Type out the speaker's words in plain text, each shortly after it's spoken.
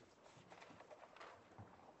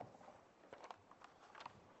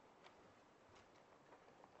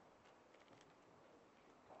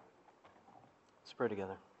Let's pray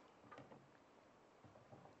together.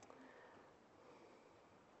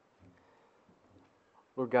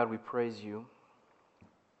 Lord God, we praise you,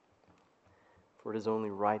 for it is only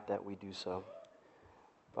right that we do so.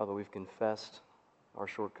 Father, we've confessed our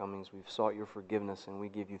shortcomings. We've sought your forgiveness, and we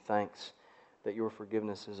give you thanks that your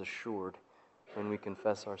forgiveness is assured when we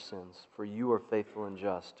confess our sins. For you are faithful and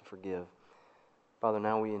just to forgive. Father,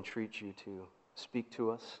 now we entreat you to speak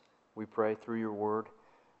to us. We pray through your word.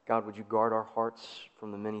 God, would you guard our hearts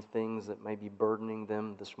from the many things that may be burdening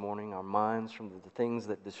them this morning, our minds from the things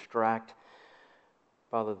that distract.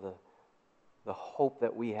 Father, the hope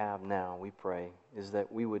that we have now, we pray, is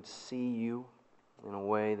that we would see you in a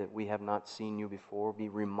way that we have not seen you before, be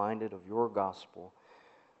reminded of your gospel,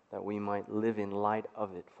 that we might live in light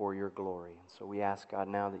of it for your glory. And so we ask, God,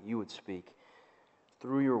 now that you would speak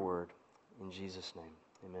through your word. In Jesus' name,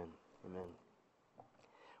 amen. Amen.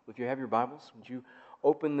 If you have your Bibles, would you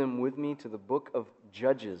open them with me to the book of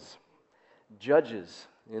Judges? Judges.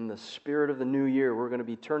 In the spirit of the new year, we're going to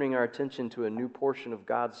be turning our attention to a new portion of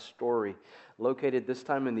God's story, located this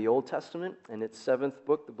time in the Old Testament, and its seventh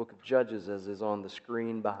book, the book of Judges, as is on the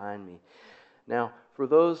screen behind me. Now, for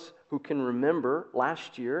those who can remember,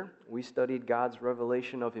 last year we studied God's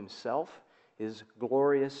revelation of Himself, His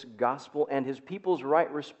glorious gospel, and His people's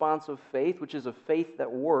right response of faith, which is a faith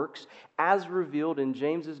that works, as revealed in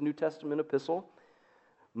James's New Testament epistle,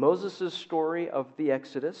 Moses' story of the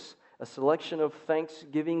Exodus, a selection of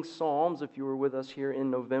thanksgiving psalms, if you were with us here in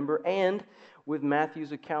November, and with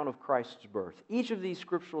Matthew's account of Christ's birth. Each of these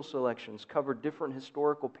scriptural selections covered different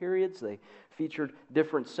historical periods. They featured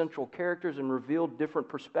different central characters and revealed different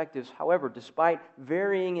perspectives. However, despite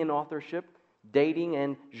varying in authorship, dating,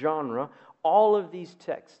 and genre, all of these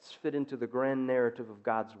texts fit into the grand narrative of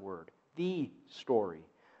God's Word, the story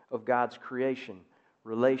of God's creation,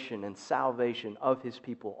 relation, and salvation of His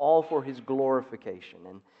people, all for His glorification.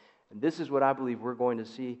 And this is what I believe we're going to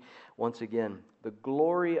see once again. The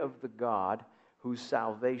glory of the God whose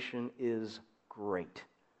salvation is great.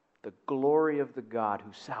 The glory of the God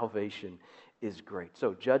whose salvation is great.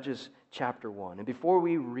 So, Judges chapter 1. And before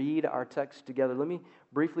we read our text together, let me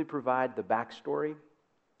briefly provide the backstory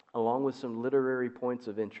along with some literary points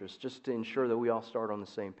of interest, just to ensure that we all start on the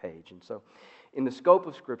same page. And so, in the scope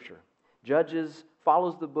of Scripture, Judges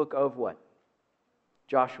follows the book of what?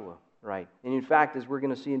 Joshua. Right. And in fact, as we're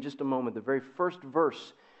going to see in just a moment, the very first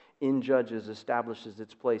verse in Judges establishes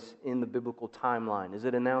its place in the biblical timeline as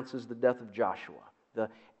it announces the death of Joshua, the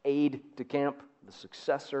aide-de-camp, the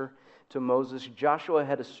successor to Moses. Joshua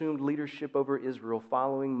had assumed leadership over Israel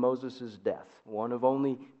following Moses' death, one of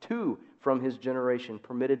only two from his generation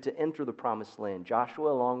permitted to enter the promised land.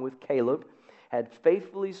 Joshua, along with Caleb, had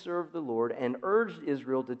faithfully served the Lord and urged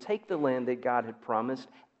Israel to take the land that God had promised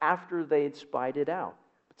after they had spied it out.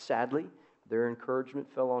 Sadly, their encouragement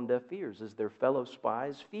fell on deaf ears as their fellow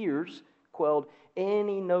spies' fears quelled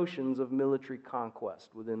any notions of military conquest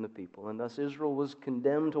within the people. And thus Israel was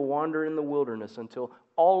condemned to wander in the wilderness until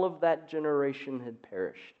all of that generation had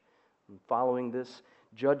perished. And following this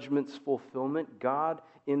judgment's fulfillment, God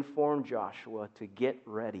informed Joshua to get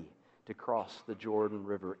ready to cross the Jordan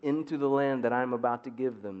River into the land that I'm about to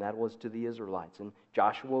give them. That was to the Israelites. And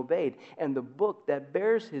Joshua obeyed. And the book that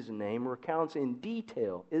bears his name recounts in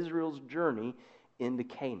detail Israel's journey into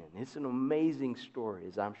Canaan. It's an amazing story,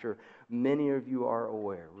 as I'm sure many of you are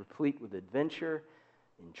aware, replete with adventure,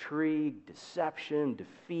 intrigue, deception,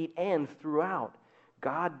 defeat, and throughout,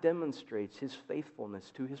 God demonstrates His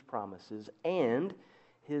faithfulness to His promises and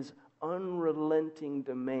His unrelenting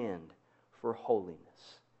demand for holiness.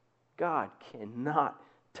 God cannot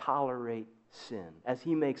tolerate sin, as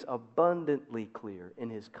He makes abundantly clear in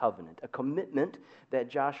His covenant, a commitment that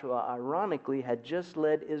Joshua ironically had just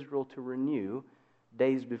led Israel to renew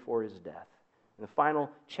days before his death. In the final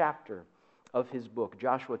chapter of his book,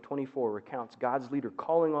 Joshua 24, recounts God's leader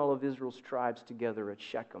calling all of Israel's tribes together at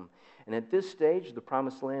Shechem. And at this stage, the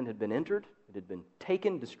promised land had been entered, it had been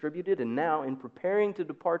taken, distributed, and now, in preparing to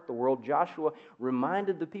depart the world, Joshua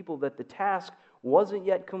reminded the people that the task wasn't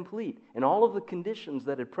yet complete, and all of the conditions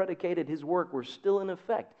that had predicated his work were still in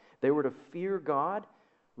effect. They were to fear God,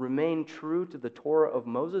 remain true to the Torah of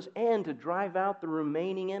Moses, and to drive out the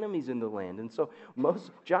remaining enemies in the land. And so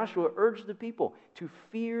Joshua urged the people to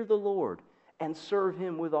fear the Lord and serve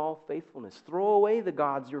Him with all faithfulness. Throw away the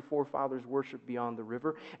gods your forefathers worshiped beyond the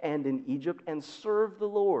river and in Egypt, and serve the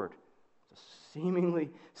Lord. It's a seemingly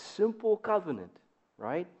simple covenant,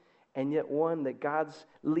 right? And yet one that God's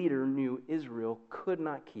leader knew Israel could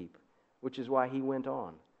not keep, which is why he went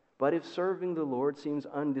on. But if serving the Lord seems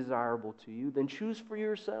undesirable to you, then choose for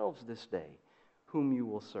yourselves this day whom you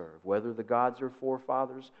will serve, whether the gods your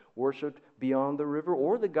forefathers worshipped beyond the river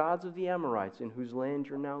or the gods of the Amorites in whose land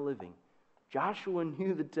you're now living. Joshua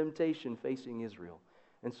knew the temptation facing Israel,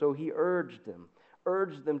 and so he urged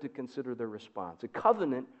them to consider their response. A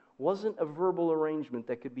covenant wasn't a verbal arrangement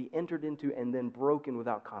that could be entered into and then broken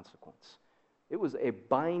without consequence. It was a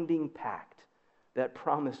binding pact that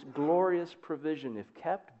promised glorious provision if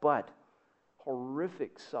kept, but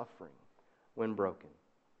horrific suffering when broken.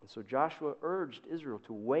 And so Joshua urged Israel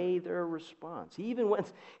to weigh their response. He even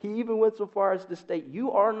went so far as to state,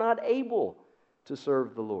 you are not able to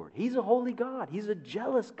serve the Lord. He's a holy God. He's a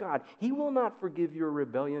jealous God. He will not forgive your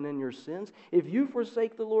rebellion and your sins. If you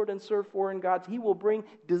forsake the Lord and serve foreign gods, He will bring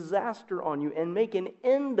disaster on you and make an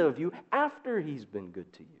end of you after He's been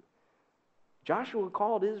good to you. Joshua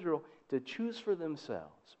called Israel to choose for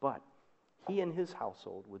themselves, but he and his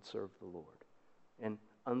household would serve the Lord. And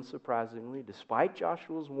unsurprisingly, despite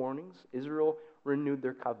Joshua's warnings, Israel renewed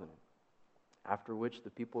their covenant, after which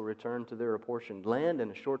the people returned to their apportioned land,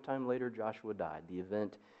 and a short time later Joshua died, the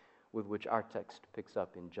event with which our text picks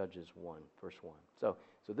up in Judges 1, verse 1. So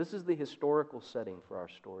this is the historical setting for our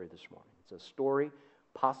story this morning. It's a story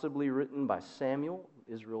possibly written by Samuel,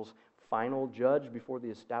 Israel's final judge before the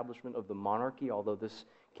establishment of the monarchy, although this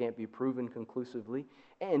can't be proven conclusively.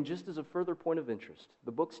 And just as a further point of interest,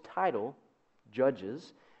 the book's title,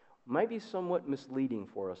 Judges, might be somewhat misleading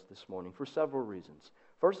for us this morning for several reasons.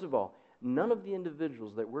 First of all, none of the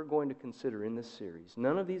individuals that we're going to consider in this series,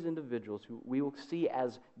 none of these individuals who we will see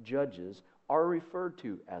as judges are referred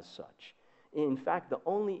to as such. In fact, the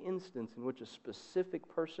only instance in which a specific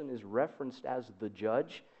person is referenced as the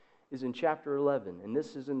judge is in chapter 11, and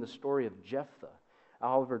this is in the story of Jephthah.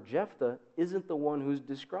 However, Jephthah isn't the one who's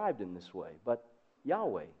described in this way, but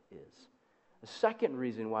Yahweh is. The second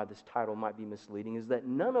reason why this title might be misleading is that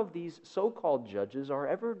none of these so-called judges are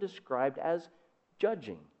ever described as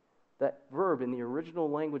judging. That verb in the original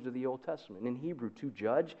language of the Old Testament, in Hebrew, to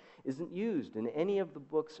judge, isn't used in any of the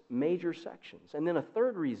book's major sections. And then a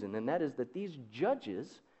third reason, and that is that these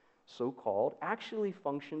judges, so-called, actually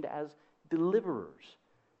functioned as deliverers,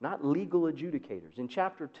 not legal adjudicators. In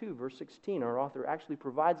chapter 2, verse 16, our author actually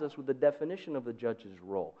provides us with the definition of the judge's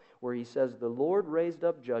role, where he says, the Lord raised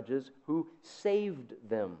up judges who saved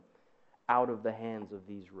them out of the hands of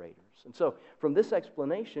these raiders. And so, from this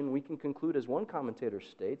explanation, we can conclude, as one commentator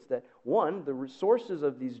states, that one, the sources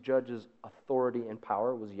of these judges' authority and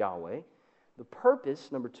power was Yahweh. The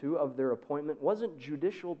purpose, number two, of their appointment wasn't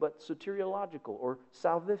judicial, but soteriological or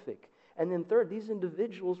salvific. And then third, these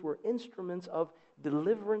individuals were instruments of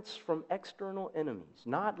deliverance from external enemies,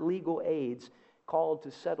 not legal aids called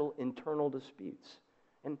to settle internal disputes.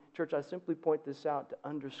 And church, I simply point this out to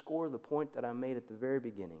underscore the point that I made at the very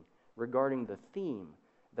beginning regarding the theme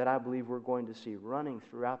that I believe we're going to see running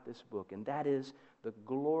throughout this book, and that is the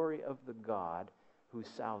glory of the God whose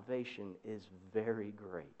salvation is very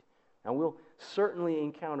great. Now, we'll certainly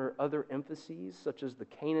encounter other emphases, such as the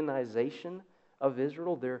Canaanization of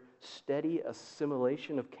Israel, their steady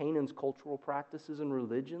assimilation of Canaan's cultural practices and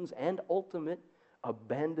religions, and ultimate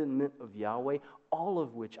abandonment of Yahweh, all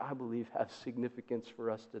of which I believe have significance for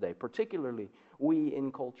us today, particularly we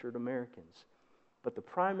encultured Americans. But the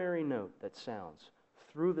primary note that sounds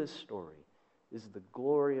through this story is the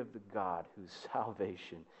glory of the God whose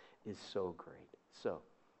salvation is so great. So,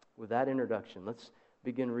 with that introduction, let's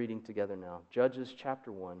begin reading together now. Judges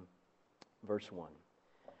chapter 1, verse 1.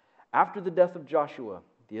 After the death of Joshua,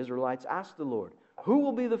 the Israelites asked the Lord, who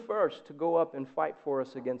will be the first to go up and fight for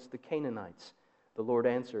us against the Canaanites? The Lord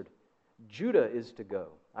answered, Judah is to go.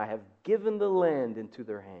 I have given the land into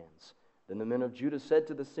their hands. Then the men of Judah said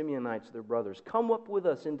to the Simeonites, their brothers, come up with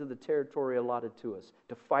us into the territory allotted to us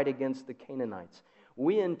to fight against the Canaanites.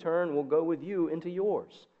 We in turn will go with you into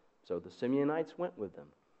yours. So the Simeonites went with them.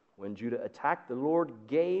 When Judah attacked, the Lord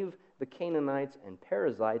gave the Canaanites and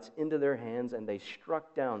Perizzites into their hands, and they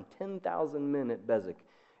struck down 10,000 men at Bezek.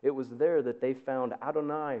 It was there that they found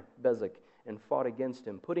Adoni-Bezek and fought against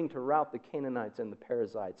him, putting to rout the Canaanites and the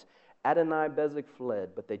Perizzites. Adoni-Bezek fled,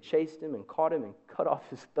 but they chased him and caught him and cut off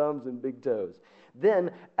his thumbs and big toes.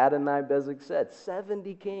 Then Adoni-Bezek said,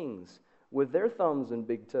 70 kings with their thumbs and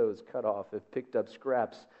big toes cut off have picked up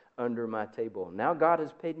scraps under my table. Now God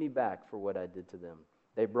has paid me back for what I did to them.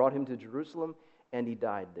 They brought him to Jerusalem, and he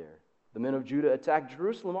died there. The men of Judah attacked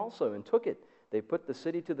Jerusalem also and took it. They put the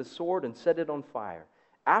city to the sword and set it on fire.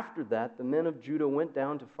 After that, the men of Judah went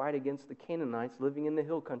down to fight against the Canaanites living in the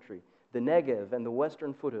hill country, the Negev and the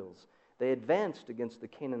western foothills. They advanced against the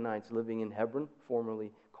Canaanites living in Hebron,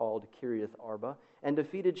 formerly called Kiriath Arba, and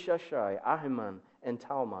defeated Sheshai, Ahiman, and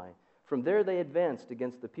Talmai. From there they advanced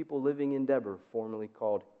against the people living in Debir, formerly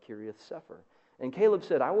called Kiriath Sepher, And Caleb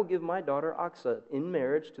said, I will give my daughter Aksah in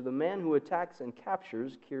marriage to the man who attacks and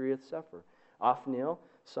captures Kiriath Sepher. Othniel,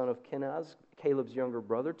 son of Kenaz, Caleb's younger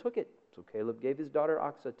brother, took it. So Caleb gave his daughter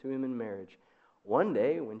Aksah to him in marriage. One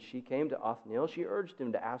day, when she came to Othniel, she urged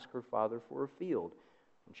him to ask her father for a field.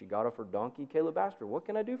 When she got off her donkey, Caleb asked her, What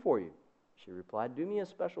can I do for you? She replied, Do me a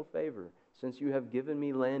special favor. Since you have given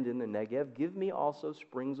me land in the Negev, give me also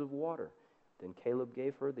springs of water. Then Caleb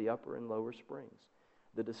gave her the upper and lower springs.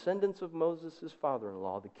 The descendants of Moses, his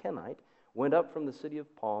father-in-law, the Kenite, went up from the city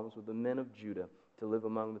of palms with the men of Judah to live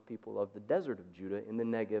among the people of the desert of Judah in the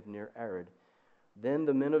Negev near Arad. Then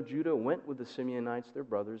the men of Judah went with the Simeonites, their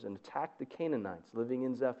brothers, and attacked the Canaanites living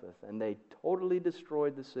in Zephath, and they totally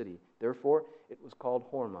destroyed the city. Therefore, it was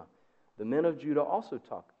called Hormah. The men of Judah also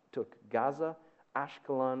took Gaza,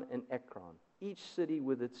 Ashkelon, and Ekron, each city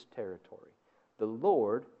with its territory. The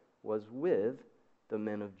Lord was with the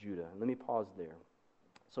men of Judah. And let me pause there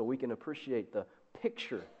so we can appreciate the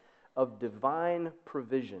picture of divine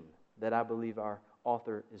provision that I believe our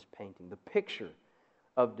author is painting. The picture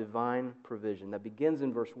of divine provision that begins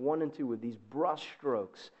in verse 1 and 2 with these brush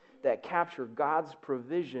strokes that capture God's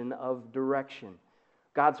provision of direction.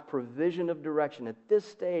 God's provision of direction. At this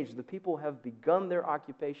stage, the people have begun their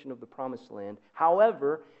occupation of the promised land.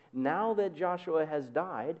 However, now that Joshua has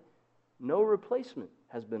died, no replacement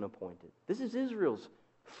has been appointed. This is Israel's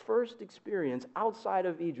first experience outside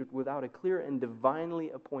of Egypt without a clear and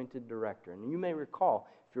divinely appointed director. And you may recall,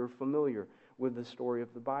 if you're familiar with the story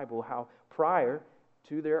of the Bible, how prior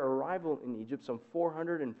to their arrival in Egypt, some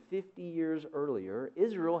 450 years earlier,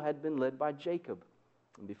 Israel had been led by Jacob.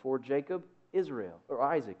 And before Jacob,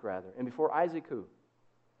 Isaac. And before Isaac, who?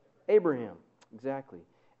 Abraham. Exactly.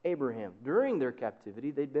 Abraham. During their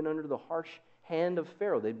captivity, they'd been under the harsh hand of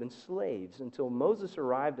Pharaoh. They'd been slaves until Moses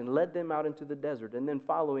arrived and led them out into the desert. And then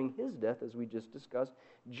following his death, as we just discussed,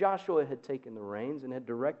 Joshua had taken the reins and had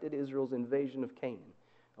directed Israel's invasion of Canaan.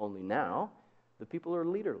 Only now, the people are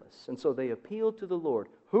leaderless. And so they appeal to the Lord.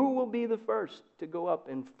 Who will be the first to go up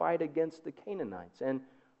and fight against the Canaanites? And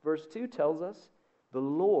verse 2 tells us, the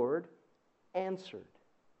Lord answered.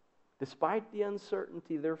 Despite the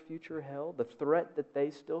uncertainty their future held, the threat that they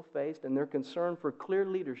still faced, and their concern for clear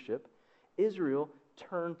leadership, Israel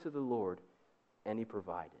turned to the Lord, and He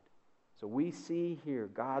provided. So we see here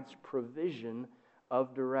God's provision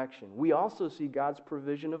of direction. We also see God's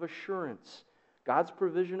provision of assurance. God's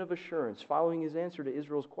provision of assurance. Following His answer to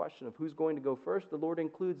Israel's question of who's going to go first, the Lord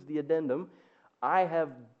includes the addendum, I have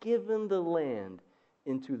given the land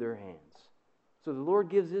into their hands. So the Lord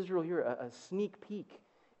gives Israel here a sneak peek,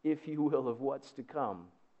 if you will, of what's to come.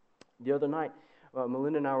 The other night,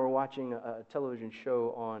 Melinda and I were watching a television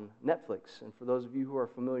show on Netflix. And for those of you who are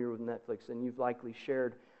familiar with Netflix, and you've likely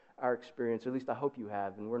shared our experience, or at least I hope you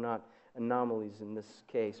have, and we're not anomalies in this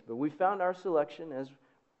case. But we found our selection as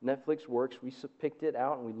Netflix works. We picked it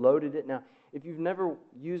out and we loaded it. Now, if you've never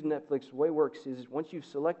used Netflix, the way it works is once you've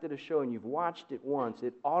selected a show and you've watched it once,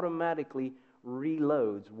 it automatically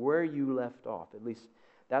reloads where you left off. At least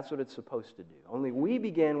that's what it's supposed to do. Only we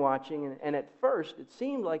began watching, and at first it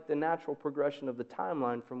seemed like the natural progression of the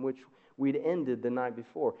timeline from which we'd ended the night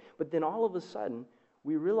before. But then all of a sudden,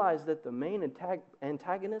 we realized that the main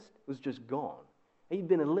antagonist was just gone. He'd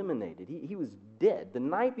been eliminated. He was dead. The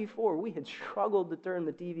night before, we had struggled to turn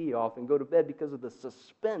the TV off and go to bed because of the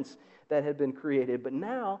suspense that had been created. But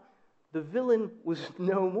now, the villain was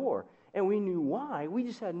no more. And we knew why. We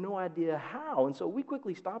just had no idea how. And so we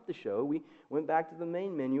quickly stopped the show. We went back to the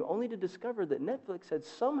main menu, only to discover that Netflix had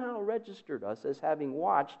somehow registered us as having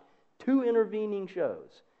watched 2 intervening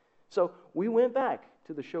shows. So we went back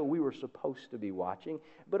to the show we were supposed to be watching.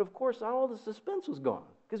 But of course, all the suspense was gone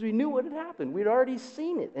because we knew what had happened. We'd already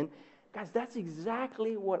seen it. And guys, that's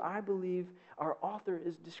exactly what I believe our author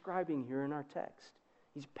is describing here in our text.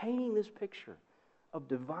 He's painting this picture of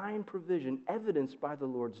divine provision evidenced by the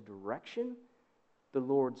Lord's direction, the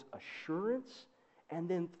Lord's assurance, and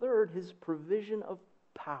then third, His provision of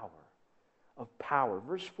power.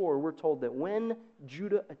 Verse 4, we're told that when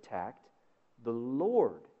Judah attacked, the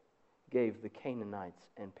Lord gave the Canaanites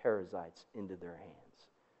and Perizzites into their hands.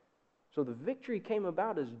 So the victory came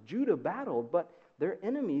about as Judah battled, but their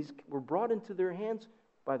enemies were brought into their hands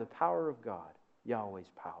by the power of God,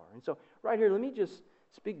 Yahweh's power. And so right here, let me just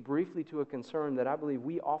speak briefly to a concern that I believe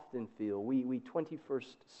we often feel, we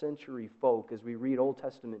 21st century folk, as we read Old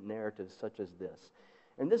Testament narratives such as this.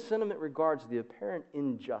 And this sentiment regards the apparent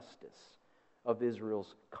injustice of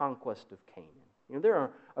Israel's conquest of Canaan. You know, there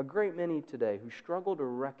are a great many today who struggle to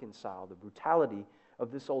reconcile the brutality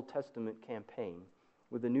of this Old Testament campaign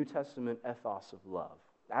with the New Testament ethos of love.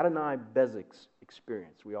 Adonai Bezek's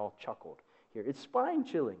experience, we all chuckled here. It's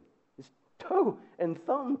spine-chilling. It's toe and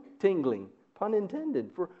thumb tingling, pun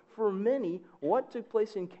intended. For many, what took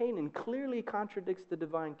place in Canaan clearly contradicts the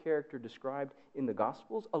divine character described in the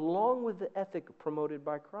Gospels, along with the ethic promoted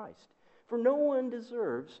by Christ. For no one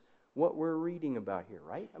deserves what we're reading about here,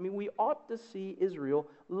 right? I mean, we ought to see Israel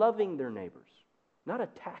loving their neighbors, not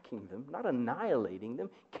attacking them, not annihilating them,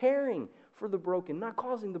 caring for the broken, not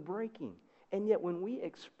causing the breaking. And yet when we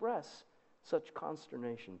express such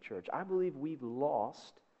consternation, church, I believe we've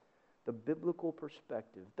lost the biblical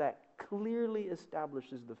perspective that clearly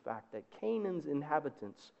establishes the fact that Canaan's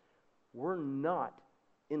inhabitants were not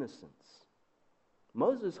innocents.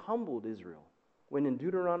 Moses humbled Israel when in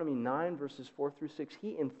Deuteronomy 9 verses 4 through 6,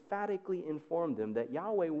 he emphatically informed them that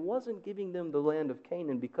Yahweh wasn't giving them the land of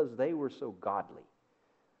Canaan because they were so godly,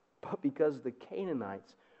 but because the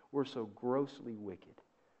Canaanites were so grossly wicked.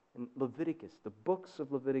 And Leviticus, the books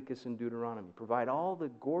of Leviticus and Deuteronomy provide all the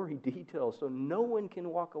gory details so no one can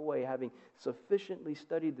walk away having sufficiently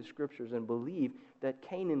studied the Scriptures and believe that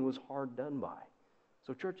Canaan was hard done by.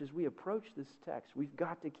 So church, as we approach this text, we've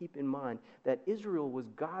got to keep in mind that Israel was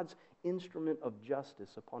God's instrument of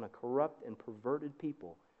justice upon a corrupt and perverted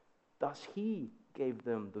people. Thus He gave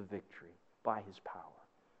them the victory by His power.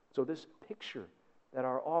 So this picture that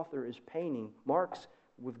our author is painting marks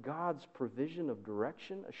with God's provision of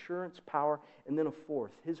direction, assurance, power, and then a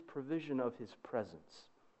fourth, His provision of His presence.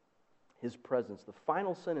 His presence. The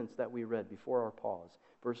final sentence that we read before our pause,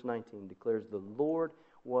 verse 19, declares, "The Lord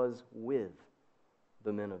was with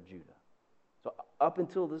the men of Judah." So up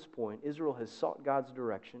until this point, Israel has sought God's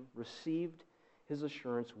direction, received His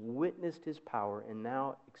assurance, witnessed His power, and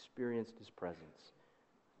now experienced His presence.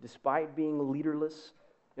 Despite being leaderless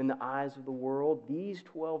in the eyes of the world, these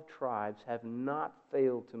 12 tribes have not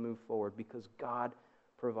failed to move forward because God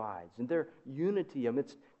provides. And their unity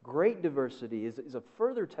amidst great diversity is a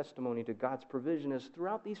further testimony to God's provision, as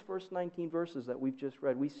throughout these first 19 verses that we've just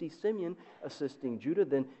read, we see Simeon assisting Judah,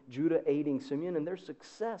 then Judah aiding Simeon, and their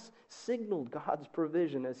success signaled God's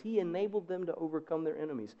provision as He enabled them to overcome their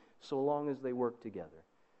enemies so long as they worked together.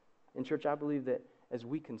 And church, I believe that as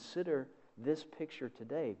we consider this picture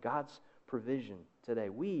today, God's provision today,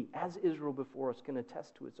 we, as Israel before us, can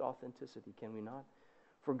attest to its authenticity, can we not?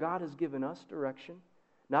 For God has given us direction,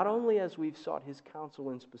 not only as we've sought His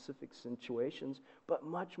counsel in specific situations, but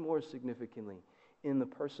much more significantly in the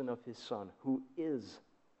person of His Son, who is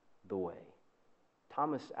the way.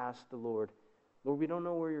 Thomas asked the Lord, "Lord, we don't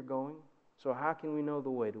know where you're going, so how can we know the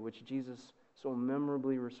way?" To which Jesus so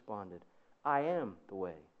memorably responded, "I am the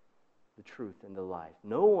way, the truth, and the life.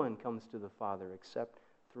 No one comes to the Father except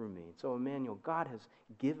through me." So Emmanuel, God has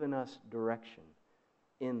given us direction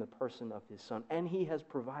in the person of His Son, and He has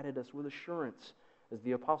provided us with assurance. As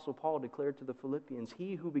the Apostle Paul declared to the Philippians,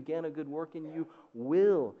 "He who began a good work in you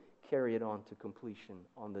will carry it on to completion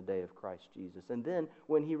on the day of Christ Jesus." And then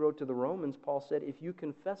when he wrote to the Romans, Paul said, "If you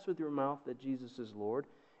confess with your mouth that Jesus is Lord,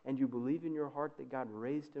 and you believe in your heart that God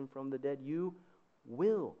raised Him from the dead, you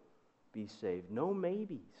will be saved." No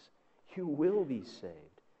maybes. You will be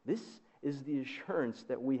saved. This is the assurance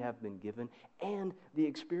that we have been given, and the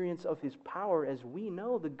experience of His power, as we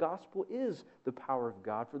know the gospel is the power of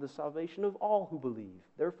God for the salvation of all who believe.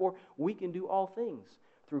 Therefore, we can do all things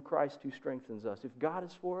through Christ who strengthens us. If God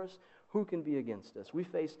is for us, who can be against us? We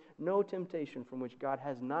face no temptation from which God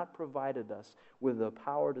has not provided us with the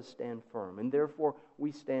power to stand firm, and therefore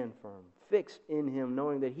we stand firm, fixed in Him,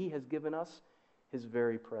 knowing that He has given us His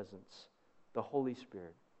very presence, the Holy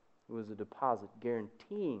Spirit, who is a deposit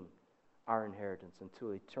guaranteeing our inheritance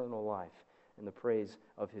until eternal life and the praise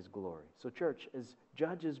of His glory. So church, as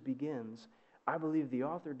Judges begins, I believe the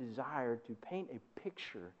author desired to paint a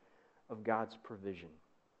picture of God's provision,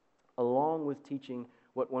 along with teaching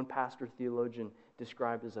what one pastor theologian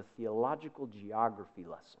described as a theological geography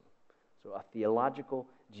lesson. So a theological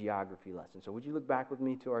geography lesson. So would you look back with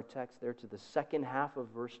me to our text there, to the second half of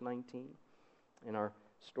verse 19, and our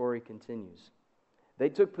story continues. They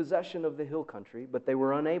took possession of the hill country, but they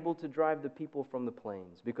were unable to drive the people from the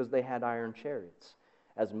plains because they had iron chariots.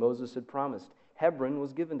 As Moses had promised, Hebron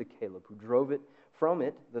was given to Caleb, who drove from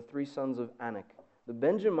it the 3 sons of Anak. The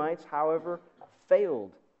Benjamites, however,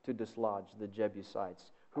 failed to dislodge the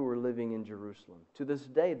Jebusites who were living in Jerusalem. To this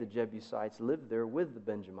day, the Jebusites lived there with the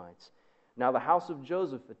Benjamites. Now the house of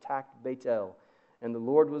Joseph attacked Bethel, and the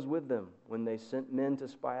Lord was with them when they sent men to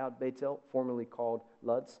spy out Bethel, formerly called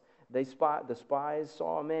Luz. The spies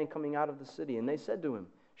saw a man coming out of the city, and they said to him,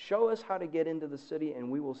 "Show us how to get into the city, and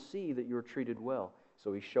we will see that you are treated well."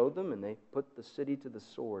 So he showed them, and they put the city to the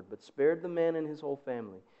sword, but spared the man and his whole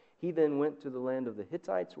family. He then went to the land of the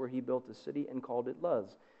Hittites, where he built a city and called it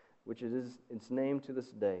Luz, which is its name to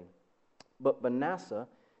this day. But Manasseh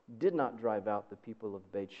did not drive out the people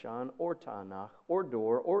of Beit Shan, or Taanach, or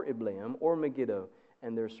Dor, or Ibleam, or Megiddo,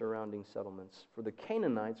 and their surrounding settlements. For the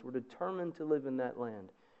Canaanites were determined to live in that land.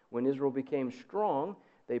 When Israel became strong,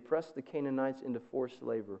 they pressed the Canaanites into forced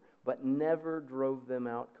labor, but never drove them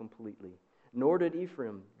out completely. Nor did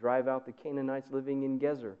Ephraim drive out the Canaanites living in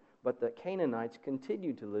Gezer, but the Canaanites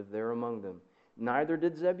continued to live there among them. Neither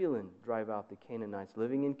did Zebulun drive out the Canaanites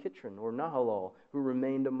living in Kitron or Nahalal, who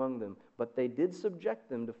remained among them, but they did subject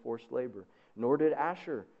them to forced labor. Nor did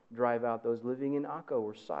Asher drive out those living in Akko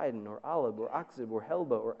or Sidon or Alab or Akzib or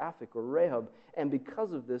Helba or Aphik or Rehob. And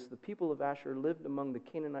because of this, the people of Asher lived among the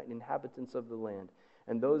Canaanite inhabitants of the land.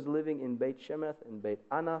 And those living in Beit Shemeth and Beit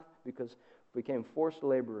Anath became forced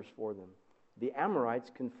laborers for them. The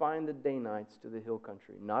Amorites confined the Danites to the hill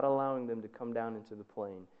country, not allowing them to come down into the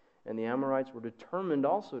plain. And the Amorites were determined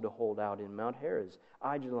also to hold out in Mount Heres,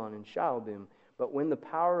 Aijalon, and Shaalbim. But when the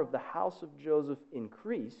power of the house of Joseph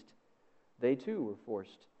increased, they too were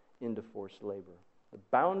forced into forced labor. The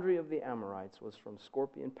boundary of the Amorites was from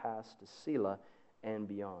Scorpion Pass to Selah and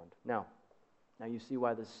beyond. Now you see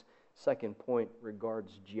why this second point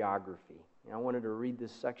regards geography. And I wanted to read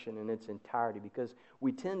this section in its entirety because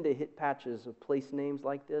we tend to hit patches of place names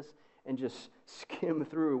like this and just skim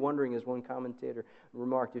through, wondering, as one commentator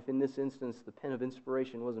remarked, if in this instance the pen of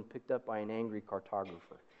inspiration wasn't picked up by an angry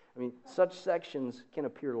cartographer. I mean, such sections can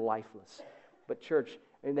appear lifeless. But church,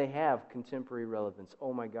 and they have contemporary relevance.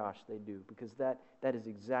 Oh my gosh, they do, because that is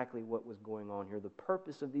exactly what was going on here. The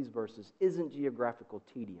purpose of these verses isn't geographical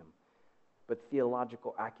tedium, but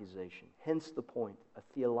theological accusation. Hence the point, a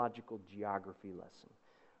theological geography lesson.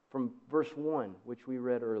 From verse 1, which we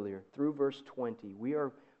read earlier, through verse 20, we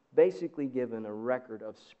are basically given a record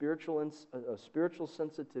of spiritual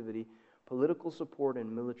sensitivity, political support,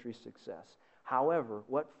 and military success. However,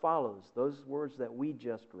 what follows, those words that we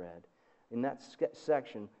just read, in that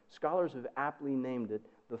section, scholars have aptly named it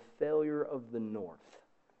the failure of the North.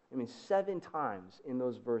 I mean, 7 times in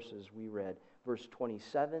those verses we read, verse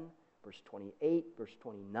 27, verse 28, verse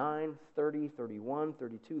 29, 30, 31,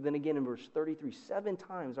 32. Then again in verse 33, 7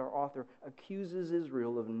 times our author accuses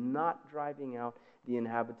Israel of not driving out the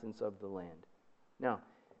inhabitants of the land. Now,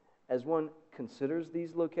 as one considers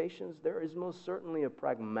these locations, there is most certainly a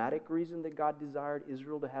pragmatic reason that God desired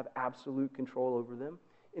Israel to have absolute control over them.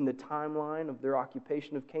 In the timeline of their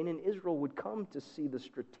occupation of Canaan, Israel would come to see the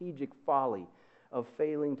strategic folly of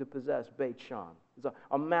failing to possess Beit Shan. It's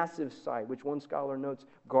a massive site, which one scholar notes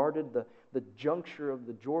guarded the juncture of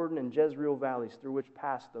the Jordan and Jezreel valleys through which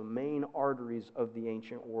passed the main arteries of the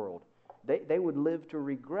ancient world. They would live to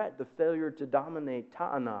regret the failure to dominate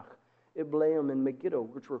Taanach, Ibleam, and Megiddo,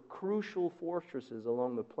 which were crucial fortresses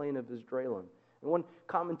along the plain of Esdraelon. And one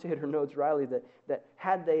commentator notes rightly that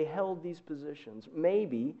had they held these positions,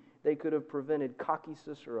 maybe they could have prevented cocky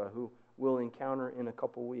Sisera, who we'll encounter in a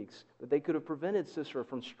couple weeks. But they could have prevented Sisera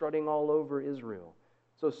from strutting all over Israel.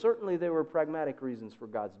 So certainly there were pragmatic reasons for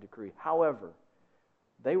God's decree. However,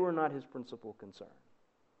 they were not his principal concern.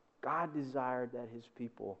 God desired that his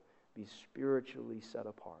people be spiritually set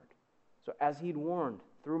apart. So as he'd warned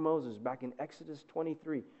through Moses back in Exodus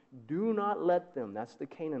 23, do not let them, that's the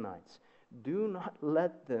Canaanites, do not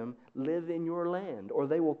let them live in your land, or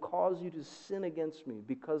they will cause you to sin against me,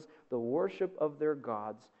 because the worship of their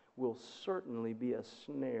gods will certainly be a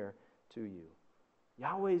snare to you.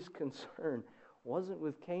 Yahweh's concern wasn't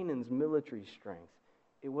with Canaan's military strength.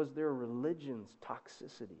 It was their religion's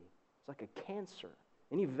toxicity. It's like a cancer.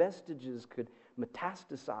 Any vestiges could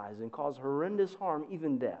metastasize and cause horrendous harm,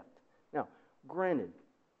 even death. Now, granted,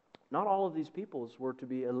 not all of these peoples were to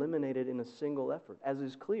be eliminated in a single effort, as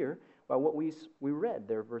is clear by what we read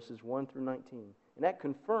there, verses 1 through 19. And that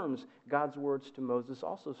confirms God's words to Moses,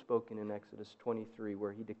 also spoken in Exodus 23,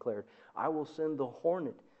 where he declared, I will send the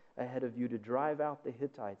hornet ahead of you to drive out the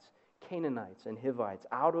Hittites, Canaanites, and Hivites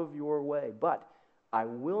out of your way. But I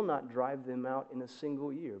will not drive them out in a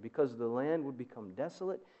single year, because the land would become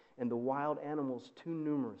desolate and the wild animals too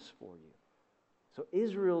numerous for you. So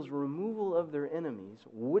Israel's removal of their enemies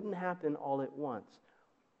wouldn't happen all at once,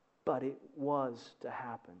 but it was to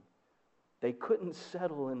happen. They couldn't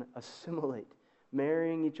settle and assimilate,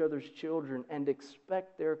 marrying each other's children, and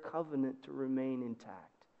expect their covenant to remain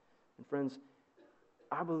intact. And friends,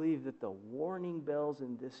 I believe that the warning bells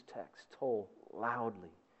in this text toll loudly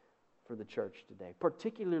for the church today,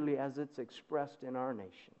 particularly as it's expressed in our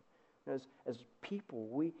nation. As people,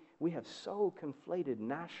 we have so conflated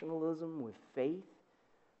nationalism with faith,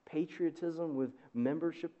 patriotism with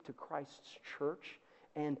membership to Christ's church,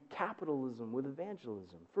 and capitalism with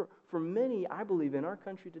evangelism. For many, I believe, in our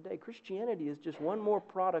country today, Christianity is just one more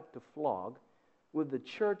product to flog, with the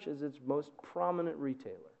church as its most prominent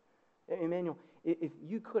retailer. Emmanuel, if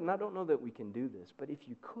you could, and I don't know that we can do this, but if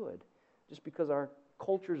you could, just because our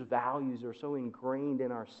culture's values are so ingrained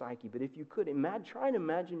in our psyche, but if you could, try and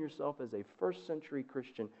imagine yourself as a first century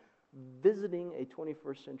Christian visiting a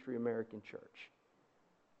 21st century American church.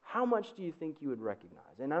 How much do you think you would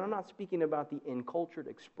recognize? And I'm not speaking about the encultured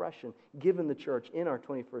expression given the church in our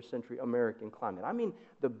 21st century American climate. I mean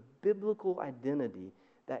the biblical identity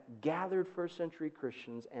that gathered first century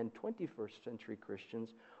Christians and 21st century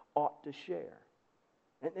Christians ought to share.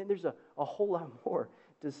 And there's a whole lot more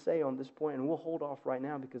to say on this point, and we'll hold off right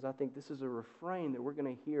now because I think this is a refrain that we're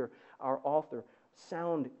going to hear our author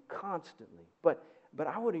sound constantly. But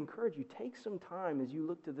I would encourage you, take some time as you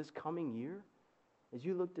look to this coming year, as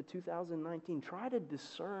you look to 2019, try to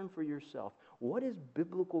discern for yourself, what is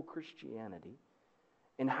biblical Christianity,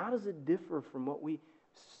 and how does it differ from what we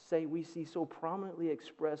say we see so prominently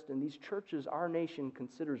expressed in these churches our nation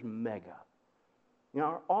considers mega.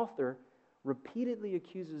 Our author repeatedly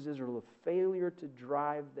accuses Israel of failure to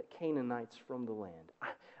drive the Canaanites from the land.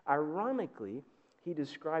 Ironically, he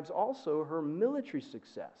describes also her military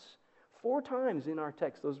success. 4 times in our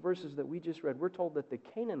text, those verses that we just read, we're told that the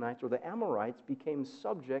Canaanites or the Amorites became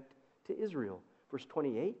subject to Israel. Verse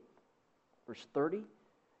 28, verse 30,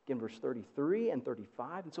 again verse 33 and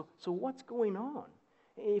 35. And so what's going on?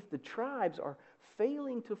 If the tribes are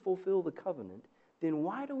failing to fulfill the covenant, then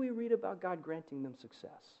why do we read about God granting them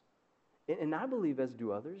success? And I believe, as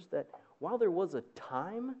do others, that while there was a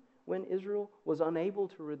time when Israel was unable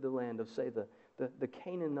to rid the land of, say, the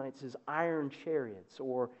Canaanites' iron chariots,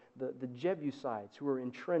 or the Jebusites who were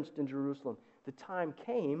entrenched in Jerusalem, the time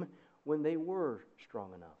came when they were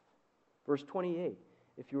strong enough. Verse 28,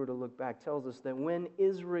 if you were to look back, tells us that when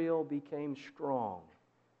Israel became strong,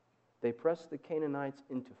 they pressed the Canaanites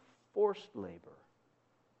into forced labor,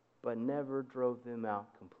 but never drove them out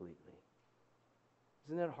completely.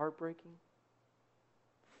 Isn't that heartbreaking?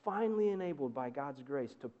 Finally enabled by God's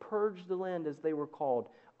grace to purge the land, as they were called,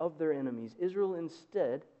 of their enemies, Israel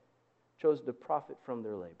instead chose to profit from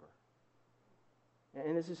their labor.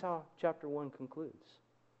 And this is how chapter 1 concludes.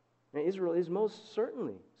 Now, Israel is most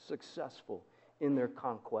certainly successful in their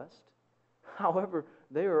conquest. However,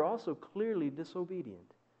 they are also clearly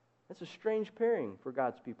disobedient. That's a strange pairing for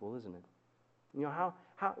God's people, isn't it?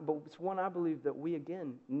 But it's one I believe that we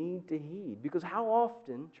again need to heed. Because how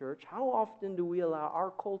often, church, how often do we allow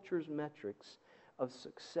our culture's metrics of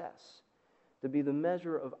success to be the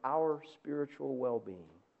measure of our spiritual well-being?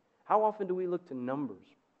 How often do we look to numbers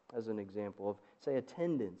as an example of, say,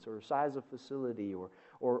 attendance or size of facility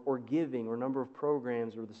or giving or number of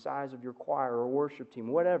programs or the size of your choir or worship team,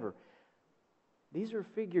 whatever? These are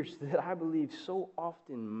figures that I believe so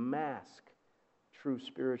often mask true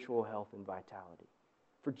spiritual health and vitality.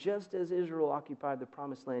 For just as Israel occupied the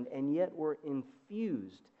promised land and yet were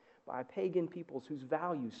infused by pagan peoples whose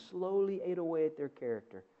values slowly ate away at their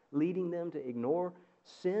character, leading them to ignore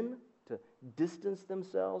sin, to distance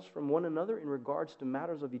themselves from one another in regards to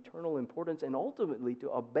matters of eternal importance, and ultimately to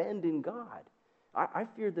abandon God. I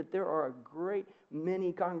fear that there are a great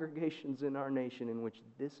many congregations in our nation in which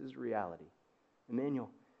this is reality.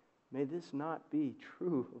 Emmanuel, may this not be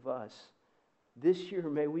true of us. This year,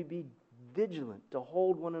 may we be vigilant to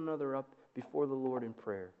hold one another up before the Lord in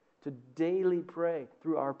prayer, to daily pray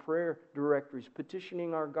through our prayer directories,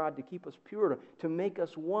 petitioning our God to keep us pure, to make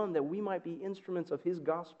us one, that we might be instruments of His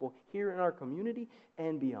gospel here in our community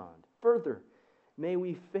and beyond. Further, may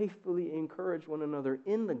we faithfully encourage one another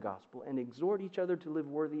in the gospel and exhort each other to live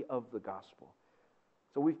worthy of the gospel.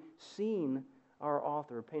 So we've seen our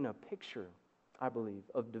author paint a picture, I believe,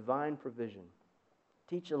 of divine provision,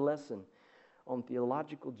 teach a lesson on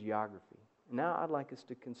theological geography. Now I'd like us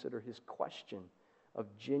to consider his question of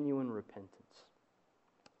genuine repentance.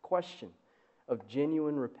 Question of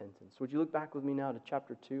genuine repentance. Would you look back with me now to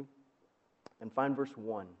chapter 2 and find verse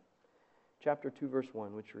 1. Chapter 2, verse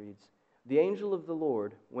 1, which reads, "The angel of the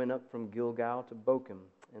Lord went up from Gilgal to Bochim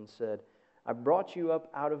and said, I brought you up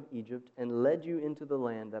out of Egypt and led you into the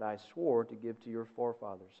land that I swore to give to your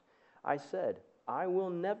forefathers. I said, I will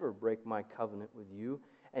never break my covenant with you,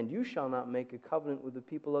 and you shall not make a covenant with the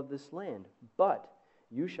people of this land, but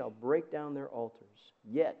you shall break down their altars.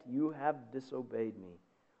 Yet you have disobeyed me.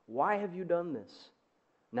 Why have you done this?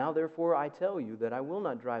 Now therefore I tell you that I will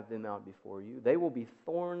not drive them out before you. They will be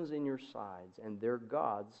thorns in your sides, and their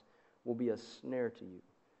gods will be a snare to you."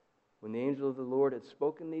 When the angel of the Lord had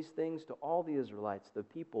spoken these things to all the Israelites, the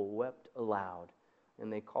people wept aloud,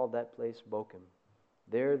 and they called that place Bochim.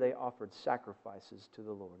 There they offered sacrifices to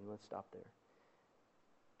the Lord. And let's stop there.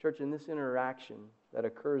 Church, in this interaction that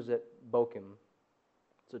occurs at Bochim,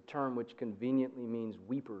 It's a term which conveniently means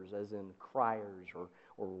weepers, as in criers or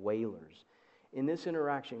wailers. In this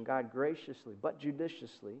interaction, God graciously but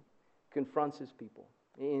judiciously confronts his people.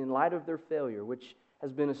 In light of their failure, which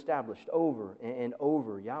has been established over and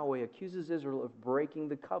over, Yahweh accuses Israel of breaking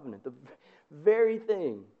the covenant, the very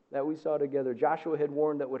thing that we saw together Joshua had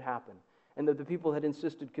warned that would happen, and that the people had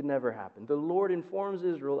insisted could never happen. The Lord informs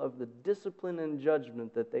Israel of the discipline and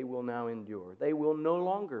judgment that they will now endure. They will no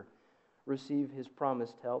longer receive his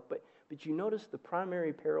promised help. But you notice the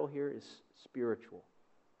primary peril here is spiritual.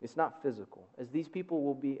 It's not physical, as these people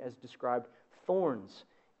will be, as described, thorns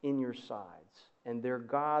in your sides, and their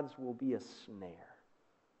gods will be a snare.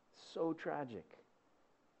 So tragic.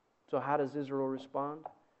 So how does Israel respond?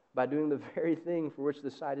 By doing the very thing for which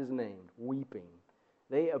the site is named, weeping.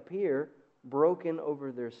 They appear broken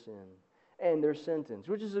over their sin and their sentence,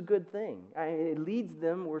 which is a good thing. It leads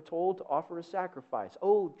them, we're told, to offer a sacrifice.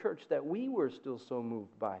 Oh, church, that we were still so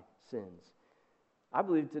moved by sins. I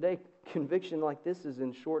believe today conviction like this is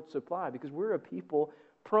in short supply because we're a people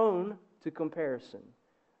prone to comparison.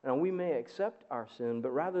 Now, we may accept our sin, but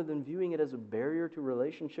rather than viewing it as a barrier to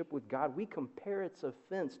relationship with God, we compare its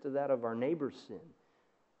offense to that of our neighbor's sin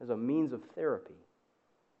as a means of therapy.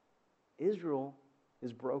 Israel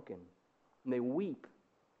is broken, and they weep,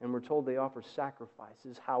 and we're told they offer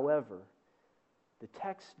sacrifices. However, the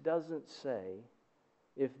text doesn't say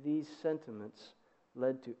if these sentiments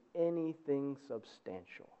led to anything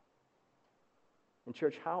substantial. In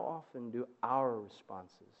church, how often do our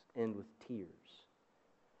responses end with tears?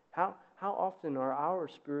 How often are our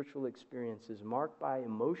spiritual experiences marked by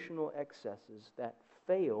emotional excesses that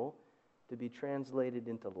fail to be translated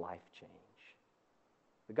into life change?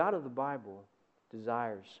 The God of the Bible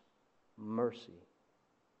desires mercy,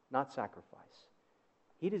 not sacrifice.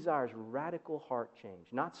 He desires radical heart change,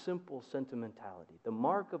 not simple sentimentality. The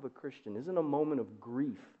mark of a Christian isn't a moment of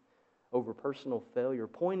grief over personal failure,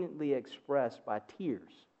 poignantly expressed by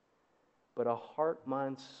tears, but a heart,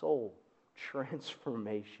 mind, soul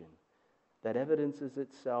transformation that evidences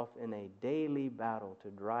itself in a daily battle to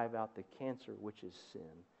drive out the cancer which is sin,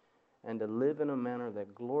 and to live in a manner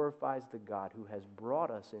that glorifies the God who has brought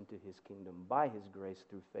us into his kingdom by his grace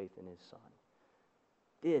through faith in his Son.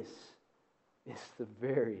 This is the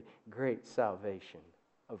very great salvation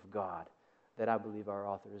of God that I believe our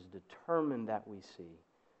author is determined that we see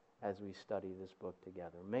as we study this book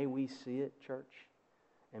together. May we see it, church,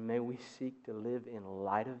 and may we seek to live in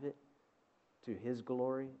light of it to his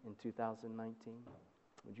glory in 2019.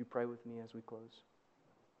 Would you pray with me as we close?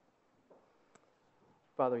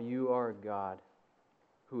 Father, you are a God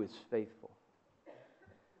who is faithful.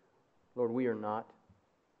 Lord, we are not.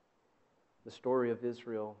 The story of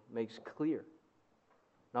Israel makes clear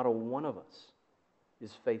not a one of us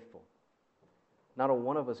is faithful. Not a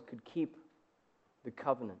one of us could keep the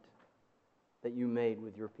covenant that you made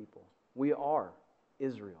with your people. We are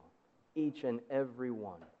Israel, each and every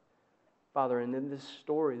one. Father, and in this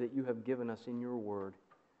story that you have given us in your word,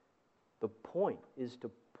 the point is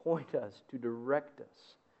to point us, to direct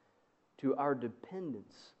us to our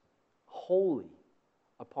dependence wholly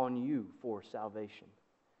upon you for salvation.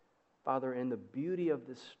 Father, and the beauty of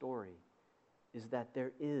this story is that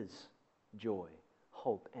there is joy,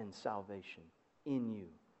 hope, and salvation in you.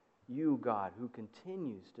 You, God, who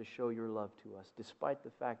continues to show your love to us despite the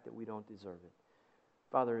fact that we don't deserve it.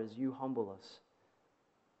 Father, as you humble us,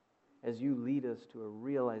 as you lead us to a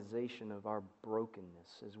realization of our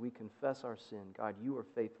brokenness, as we confess our sin, God, you are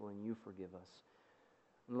faithful and you forgive us.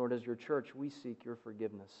 And Lord, as your church, we seek your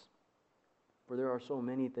forgiveness. For there are so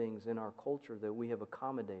many things in our culture that we have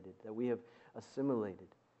accommodated, that we have assimilated.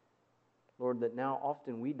 Lord, that now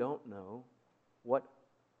often we don't know what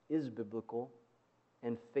is biblical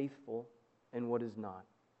and faithful and what is not.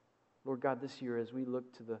 Lord God, this year as we look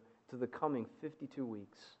to the coming 52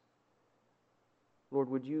 weeks, Lord,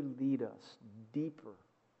 would you lead us deeper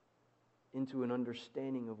into an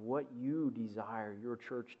understanding of what you desire your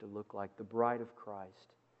church to look like, the bride of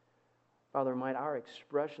Christ. Father, might our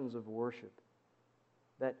expressions of worship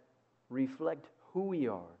that reflect who we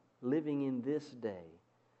are living in this day,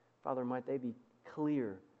 Father, might they be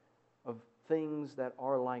clear of things that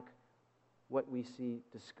are like what we see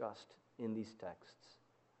discussed in these texts.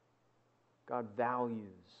 God,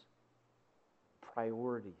 values,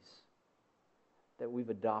 priorities that we've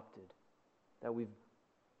adopted, that we've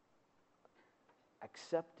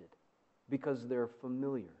accepted because they're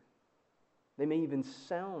familiar. They may even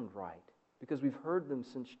sound right because we've heard them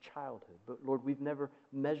since childhood. But Lord, we've never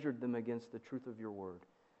measured them against the truth of your word.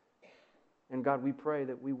 And God, we pray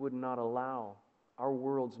that we would not allow our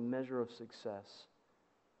world's measure of success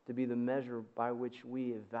to be the measure by which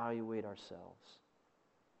we evaluate ourselves.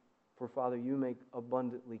 For, Father, you make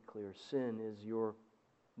abundantly clear sin is your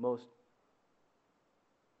most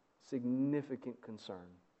significant concern.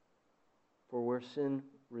 For where sin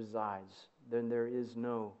resides, then there is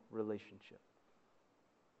no relationship.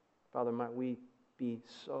 Father, might we be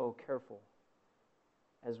so careful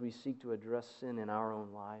as we seek to address sin in our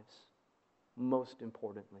own lives, most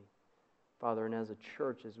importantly. Father, and as a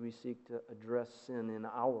church, as we seek to address sin in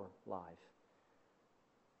our life.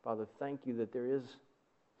 Father, thank you that there is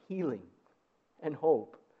healing and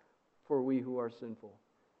hope for we who are sinful,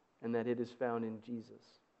 and that it is found in Jesus.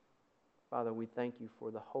 Father, we thank you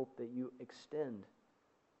for the hope that you extend,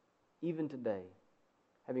 even today,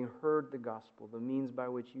 having heard the gospel, the means by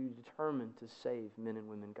which you determined to save men and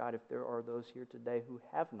women. God, if there are those here today who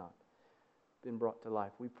have not been brought to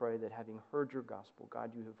life, we pray that having heard your gospel,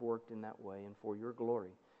 God, you have worked in that way and for your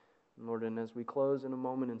glory. And Lord, and as we close in a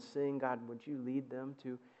moment and sing, God, would you lead them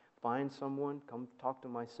to find someone, come talk to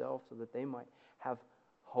myself, so that they might have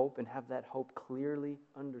hope and have that hope clearly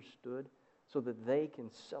understood, so that they can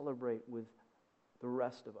celebrate with the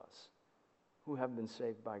rest of us who have been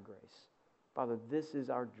saved by grace. Father, this is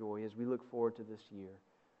our joy as we look forward to this year.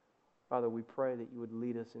 Father, we pray that you would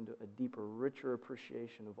lead us into a deeper, richer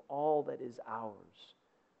appreciation of all that is ours,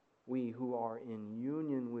 we who are in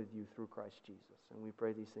union with you through Christ Jesus. And we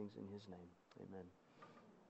pray these things in his name. Amen.